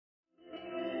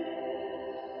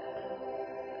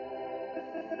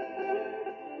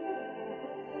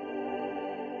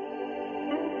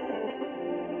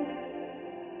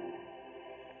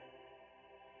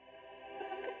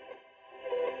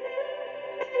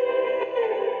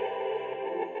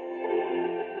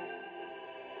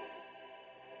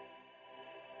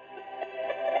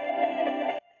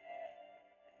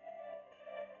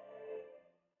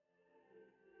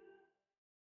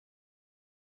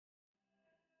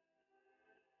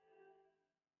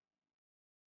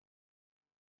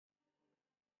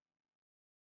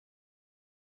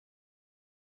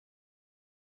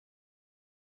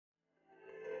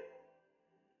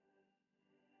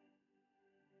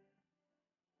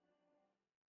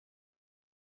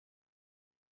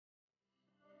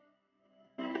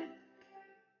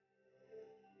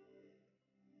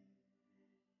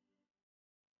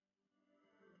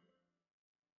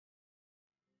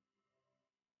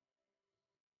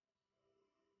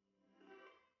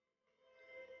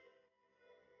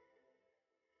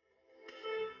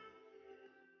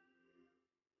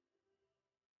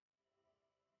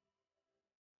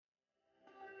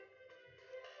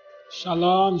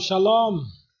Shalom,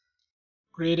 shalom.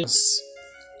 Greetings.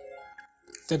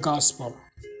 The gospel,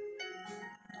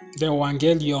 the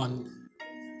evangelion,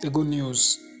 the good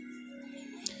news.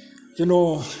 You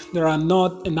know, there are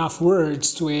not enough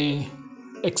words to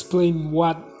explain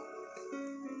what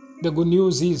the good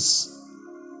news is.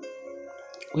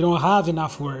 We don't have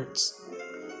enough words.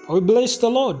 But we bless the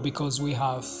Lord because we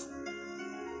have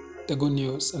the good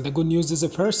news. And the good news is the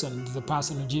person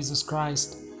of Jesus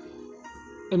Christ.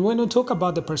 And when we talk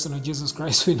about the person of Jesus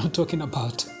Christ, we're not talking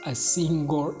about a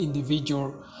single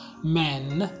individual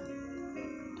man.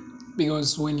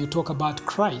 Because when you talk about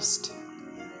Christ,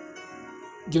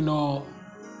 you know,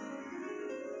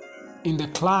 in the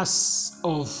class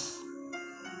of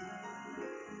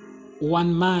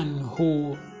one man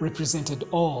who represented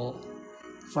all,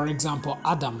 for example,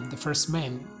 Adam, the first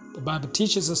man, the Bible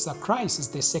teaches us that Christ is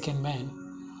the second man.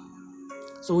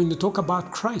 So when you talk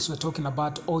about Christ, we're talking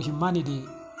about all humanity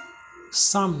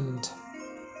assumed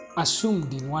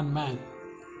in one man.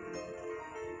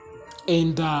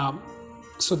 And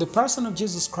so the person of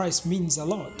Jesus Christ means a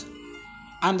lot.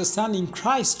 Understanding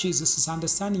Christ Jesus is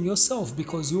understanding yourself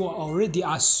because you are already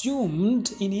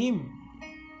assumed in him.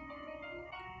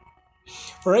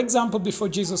 For example, before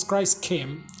Jesus Christ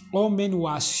came, all men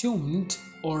were assumed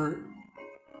or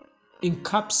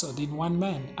encapsulated in one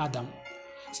man, Adam.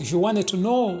 So if you wanted to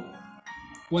know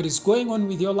what is going on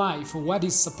with your life or what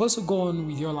is supposed to go on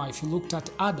with your life, you looked at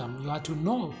Adam. You had to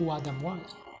know who Adam was.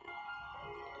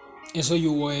 And so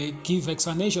you will give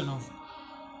explanation of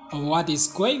what is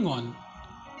going on.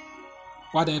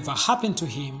 Whatever happened to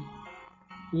him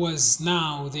was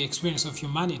now the experience of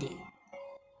humanity.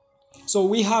 So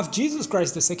we have Jesus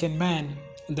Christ, the second man,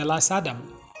 and the last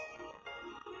Adam.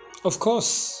 Of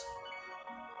course,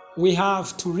 we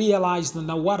have to realize that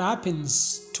now what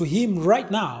happens to him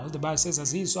right now, the Bible says,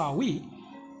 as he is, so are we,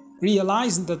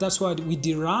 realizing that that's what we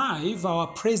derive our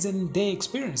present day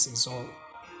experiences or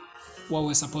what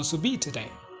we're supposed to be today.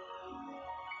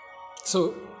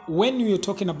 So when you're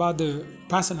talking about the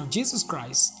person of Jesus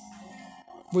Christ,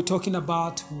 we're talking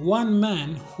about one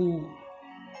man who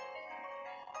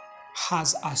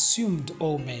has assumed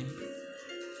all men.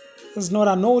 It's not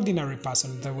an ordinary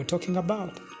person that we're talking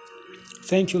about.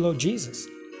 Thank you, Lord Jesus.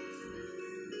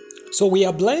 So we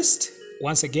are blessed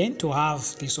once again to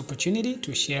have this opportunity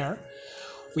to share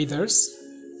with us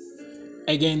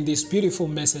again this beautiful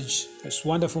message, this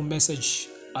wonderful message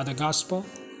of the gospel,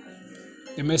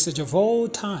 the message of all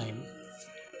time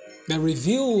that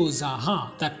reveals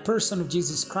that person of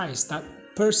Jesus Christ, that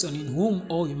person in whom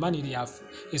all humanity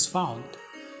is found,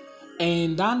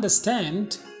 and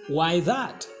understand why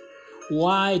that.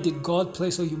 Why did God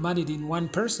place all humanity in one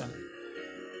person?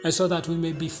 And so that we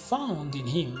may be found in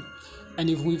him,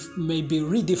 and if we may be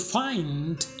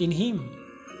redefined in him.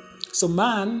 So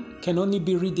man can only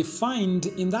be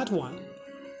redefined in that one.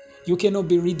 You cannot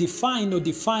be redefined or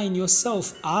define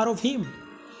yourself out of him.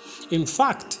 In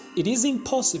fact, it is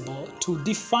impossible to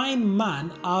define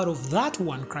man out of that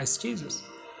one, Christ Jesus.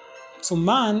 So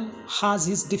man has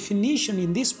his definition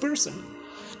in this person.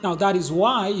 Now that is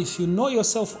why if you know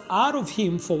yourself out of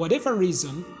him for whatever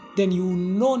reason, then you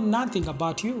know nothing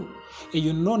about you, and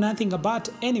you know nothing about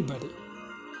anybody.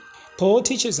 Paul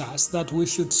teaches us that we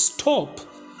should stop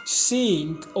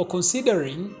seeing or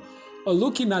considering or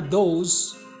looking at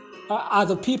those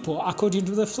other people according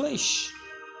to the flesh.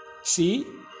 See,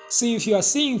 if you are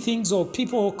seeing things or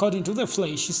people according to the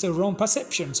flesh, it's the wrong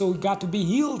perception. So we got to be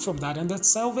healed from that, and that's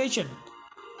salvation.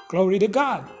 Glory to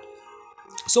God.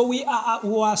 So we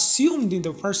are assumed in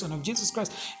the person of Jesus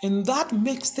Christ, and that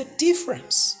makes the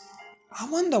difference. I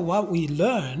wonder what we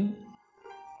learn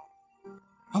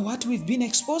or what we've been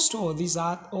exposed to all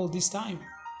this time.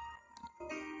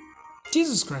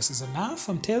 Jesus Christ is enough,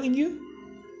 I'm telling you,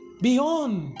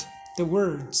 beyond the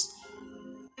words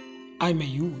I may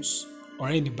use or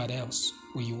anybody else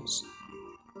will use.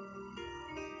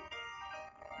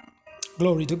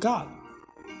 Glory to God.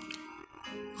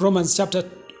 Romans chapter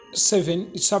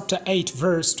 8,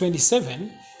 verse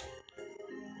 27,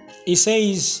 it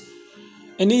says,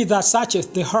 and he that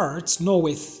searcheth the hearts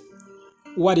knoweth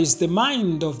what is the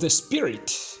mind of the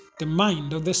Spirit,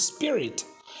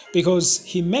 because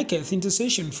he maketh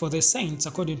intercession for the saints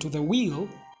according to the will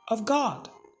of God.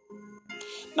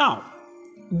 Now,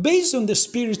 based on the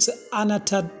Spirit's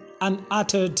unuttered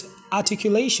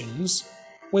articulations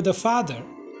with the Father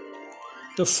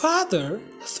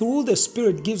through the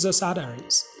Spirit gives us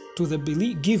utterance to the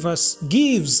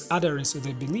gives utterance to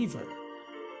the believer.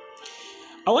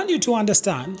 I want you to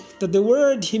understand that the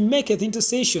word he maketh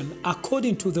intercession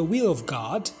according to the will of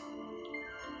God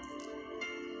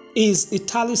is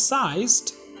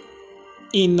italicized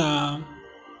in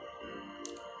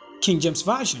King James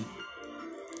Version.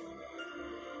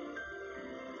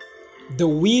 The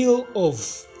will of.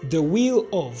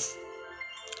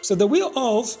 So the will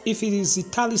of, if it is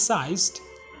italicized,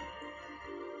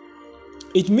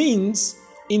 it means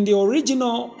in the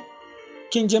original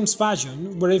King James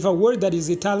Version, wherever a word that is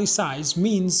italicized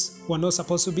means were not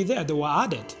supposed to be there, they were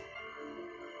added.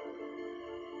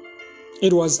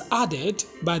 It was added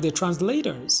by the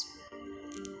translators.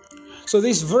 So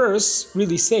this verse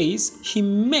really says, He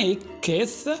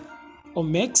maketh or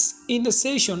makes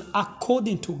intercession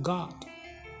according to God.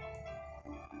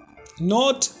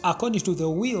 Not according to the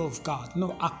will of God,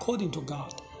 no, according to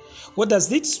God. What does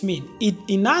this mean?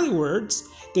 In other words,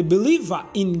 the believer,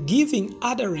 in giving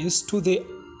utterance to the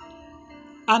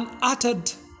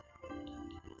unuttered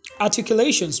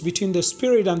articulations between the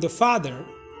Spirit and the Father,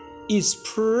 is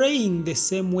praying the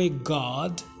same way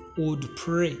God would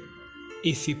pray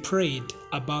if He prayed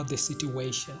about the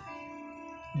situation.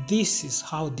 This is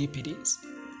how deep it is.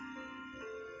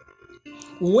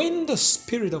 When the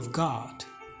Spirit of God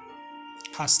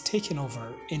has taken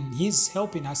over and He's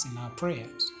helping us in our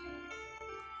prayers,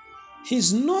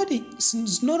 He's not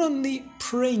only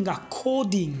praying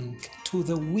according to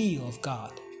the will of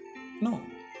God. No.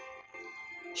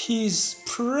 He's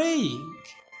praying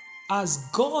as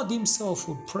God Himself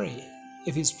would pray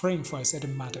if He's praying for a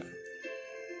certain matter.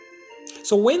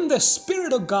 So when the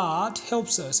Spirit of God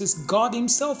helps us, it's God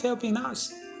Himself helping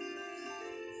us.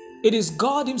 It is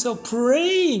God Himself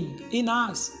praying in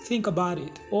us. Think about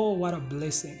it. Oh, what a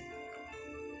blessing.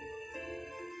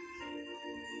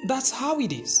 That's how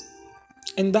it is.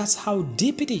 And that's how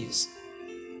deep it is.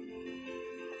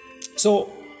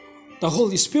 So the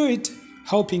Holy Spirit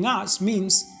helping us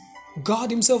means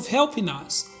God Himself helping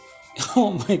us.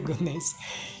 Oh my goodness.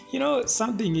 You know,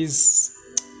 something is,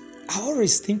 I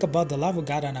always think about the love of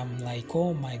God and I'm like,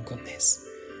 oh my goodness.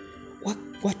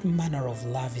 What manner of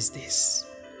love is this?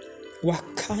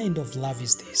 What kind of love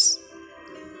is this?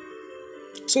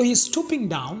 So He's stooping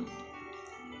down,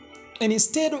 and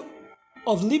instead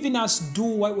of leaving us do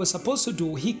what we're supposed to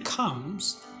do, He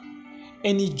comes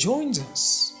and He joins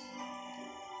us.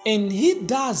 And He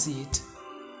does it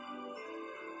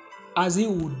as He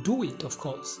would do it, of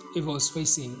course, if He was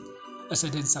facing a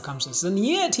certain circumstance. And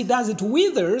yet He does it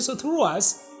with us or through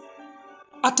us.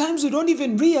 At times we don't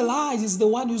even realize it's the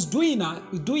one who's doing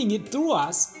it through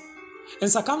us. And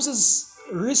circumstances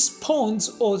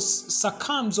responds or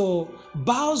succumbs or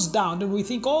bows down, and we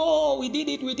think, oh, we did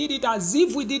it as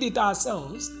if we did it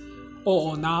ourselves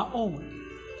or on our own.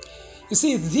 You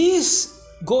see, this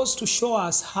goes to show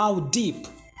us how deep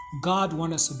God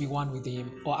wants us to be one with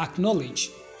Him, or acknowledge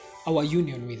our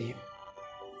union with Him.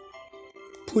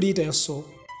 Put it also,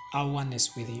 our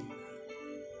oneness with Him.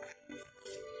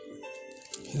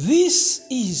 This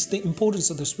is the importance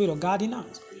of the Spirit of God in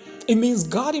us. It means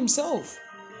God Himself.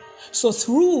 So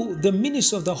through the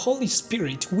ministry of the Holy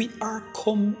Spirit, we are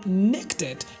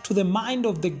connected to the mind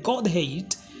of the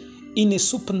Godhead in a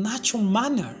supernatural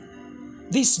manner.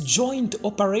 This joint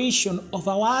operation of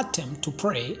our attempt to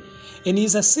pray and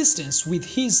His assistance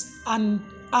with His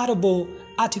unutterable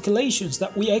articulations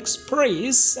that we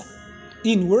express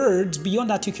in words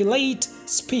beyond articulate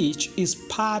speech is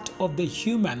part of the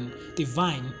human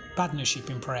divine partnership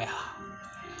in prayer.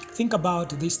 Think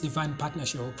about this divine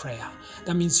partnership of prayer.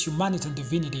 That means humanity and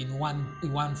divinity in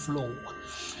one flow.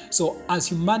 So as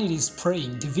humanity is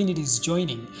praying, divinity is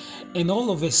joining, and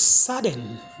all of a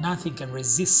sudden, nothing can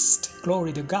resist.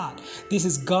 Glory to God. This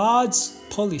is God's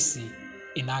policy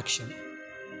in action.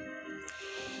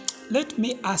 Let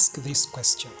me ask this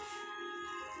question.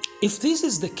 If this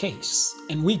is the case,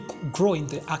 and we grow in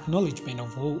the acknowledgement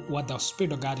of what the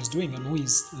Spirit of God is doing and who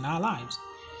is in our lives,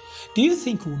 do you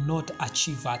think we will not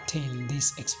attain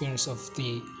this experience of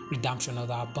the redemption of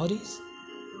our bodies?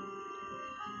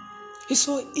 It's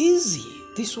so easy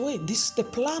this way. This is the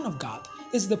plan of God.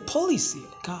 It's the policy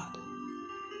of God.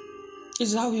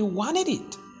 It's how He wanted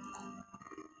it.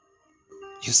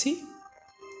 You see?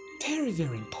 Very,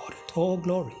 very important. Oh,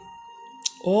 glory.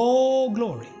 Oh,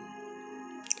 glory.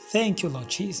 Thank you, Lord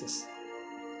Jesus.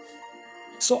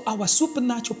 So our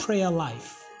supernatural prayer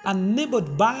life,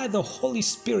 enabled by the Holy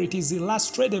Spirit, is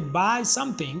illustrated by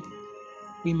something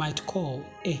we might call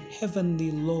a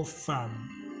heavenly law firm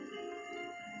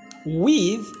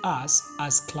with us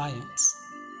as clients.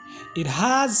 It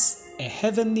has a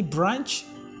heavenly branch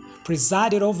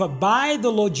presided over by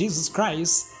the Lord Jesus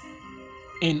Christ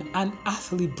and an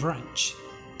earthly branch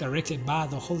directed by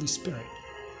the Holy Spirit.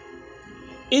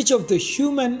 Each of the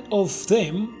human of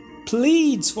them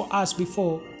pleads for us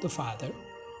before the Father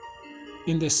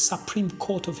in the supreme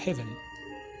court of heaven.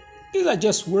 These are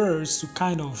just words to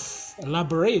kind of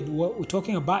elaborate what we're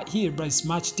talking about here, but it's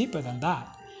much deeper than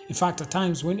that. In fact, at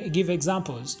times when I give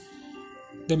examples,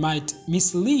 they might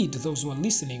mislead those who are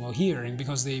listening or hearing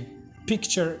because they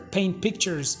paint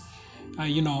pictures,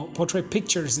 portray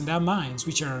pictures in their minds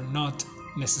which are not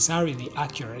necessarily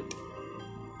accurate.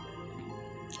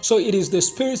 So it is the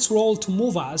Spirit's role to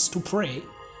move us to pray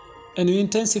and to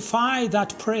intensify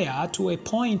that prayer to a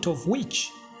point of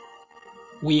which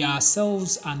we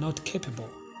ourselves are not capable.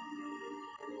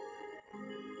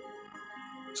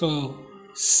 So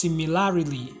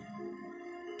similarly,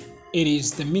 it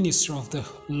is the ministry of the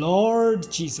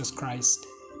Lord Jesus Christ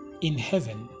in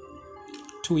heaven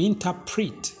to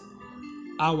interpret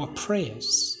our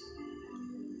prayers.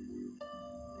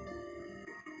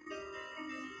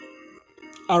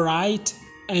 All right,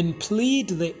 and plead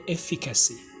the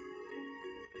efficacy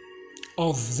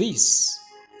of this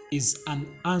is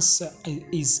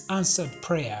answered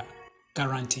prayer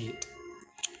guaranteed.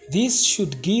 This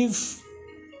should give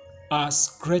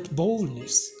us great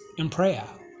boldness in prayer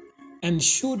and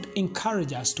should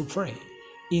encourage us to pray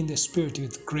in the Spirit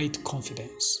with great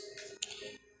confidence.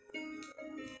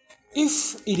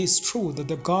 If it is true that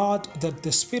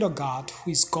the Spirit of God,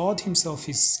 who is God Himself,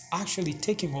 is actually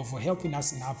taking over, helping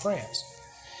us in our prayers,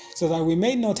 so that we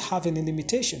may not have any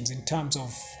limitations in terms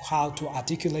of how to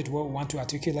articulate what we want to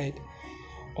articulate,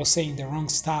 or saying the wrong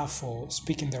stuff, or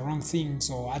speaking the wrong things,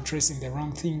 or addressing the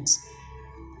wrong things.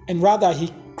 And rather,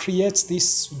 He creates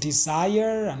this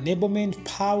desire, enablement,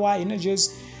 power,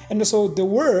 energies, and so the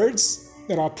words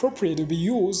that are appropriate to be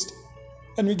used,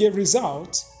 and we get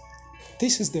results.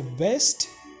 This is the best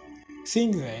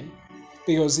thing then,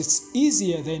 because it's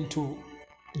easier then to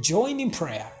join in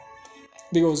prayer,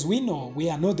 because we know we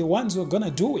are not the ones who are going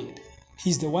to do it.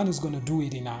 He's the one who's going to do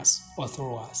it in us or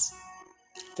through us.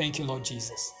 Thank you, Lord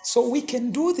Jesus. So we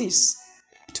can do this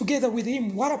together with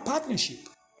Him. What a partnership.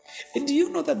 And do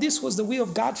you know that this was the will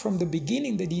of God from the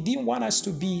beginning, that He didn't want us to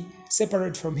be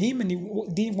separated from Him, and He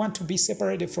didn't want to be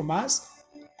separated from us?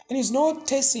 And He's not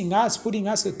testing us, putting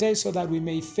us to test so that we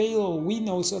may fail or win,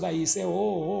 or so that He say,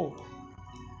 oh.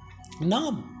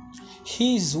 No.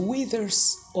 He's with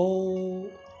us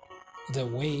all the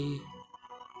way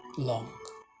long.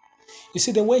 You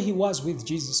see, the way He was with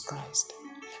Jesus Christ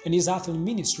and His earthly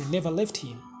ministry never left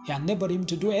Him. He enabled Him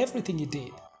to do everything He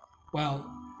did. Well,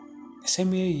 the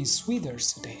same way He is with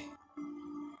us today,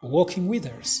 walking with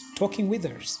us, talking with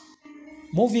us,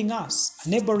 moving us,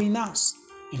 enabling us,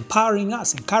 empowering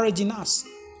us, encouraging us.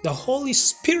 The Holy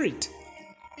Spirit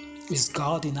is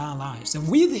God in our lives. And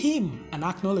with Him and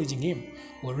acknowledging Him,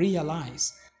 we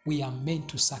realize we are meant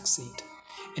to succeed.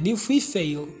 And if we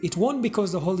fail, it won't be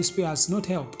because the Holy Spirit has not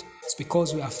helped. It's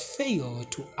because we have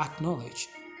failed to acknowledge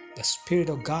the Spirit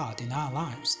of God in our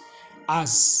lives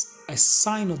as a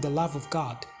sign of the love of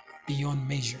God beyond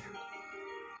measure.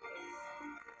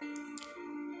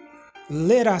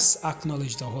 Let us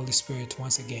acknowledge the Holy Spirit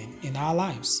once again in our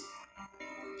lives.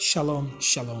 Shalom,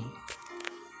 shalom.